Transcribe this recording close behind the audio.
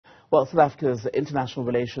Well, South Africa's International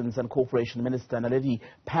Relations and Cooperation Minister, Naledi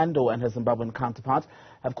Pandor, and her Zimbabwean counterpart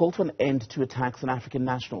have called for an end to attacks on African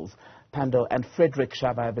nationals. Pandor and Frederick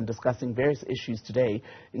Shava have been discussing various issues today,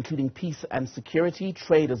 including peace and security,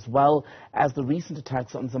 trade, as well as the recent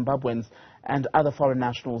attacks on Zimbabweans and other foreign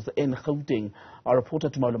nationals in Gauteng. Our reporter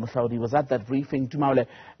Tumaole Mohlaoli was at that briefing. Tumaole,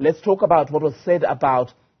 let's talk about what was said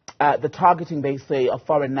about the targeting, they say, of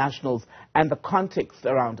foreign nationals and the context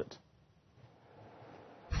around it.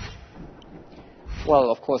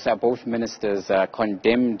 Well, of course, both ministers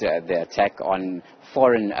condemned the attack on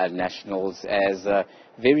foreign nationals as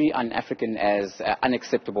very un-African, as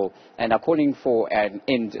unacceptable, and are calling for an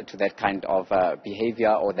end to that kind of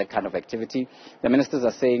behavior or that kind of activity. The ministers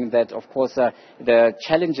are saying that, of course, the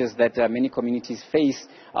challenges that many communities face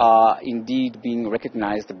are indeed being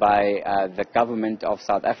recognized by the government of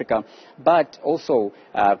South Africa, but also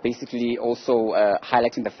basically also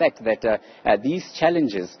highlighting the fact that these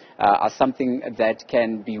challenges are something that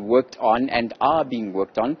can be worked on and are being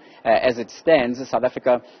worked on. As it stands, South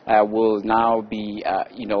Africa will now be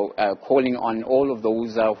calling on all of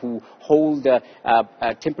those who hold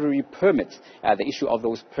temporary permits. The issue of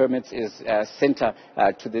those permits is center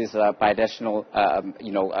to these binational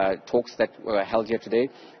talks that were held here today.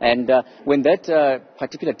 And when that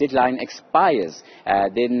particular deadline expires,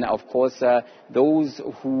 then of course those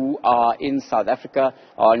who are in South Africa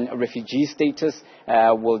on refugee status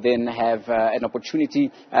will then have an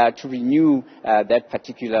opportunity to renew that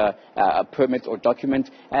particular permit or document,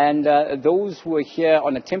 and those who are here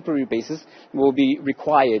on a temporary basis will be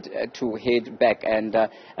required to head back. And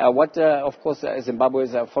what of course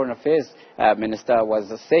Zimbabwe's Foreign Affairs Minister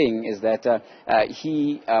was saying is that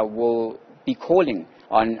he will be calling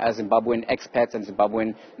on Zimbabwean expats and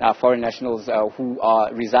Zimbabwean foreign nationals who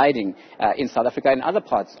are residing in South Africa and other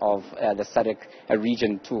parts of the SADC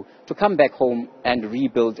region to come back home and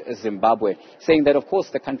rebuild Zimbabwe, saying that of course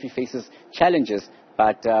the country faces challenges,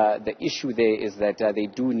 but the issue there is that they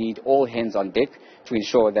do need all hands on deck to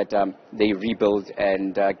ensure that they rebuild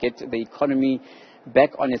and get the economy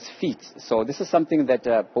back on its feet. So this is something that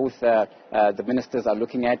both the ministers are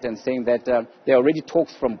looking at and saying that there are already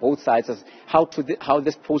talks from both sides as how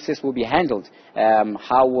this process will be handled,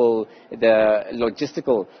 how will the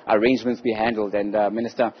logistical arrangements be handled. And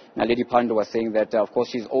Minister Naledi Pandor was saying that of course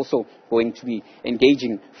she's also going to be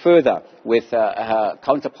engaging further with her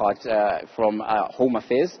counterpart from Home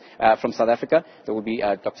Affairs from South Africa. There will be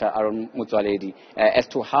Dr. Mohlaoli, as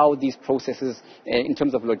to how these processes in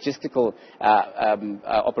terms of logistical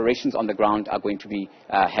operations on the ground are going to be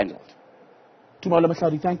handled. Tumaole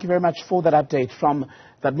Mohlaoli, thank you very much for that update from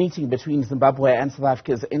that meeting between Zimbabwe and South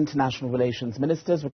Africa's international relations ministers.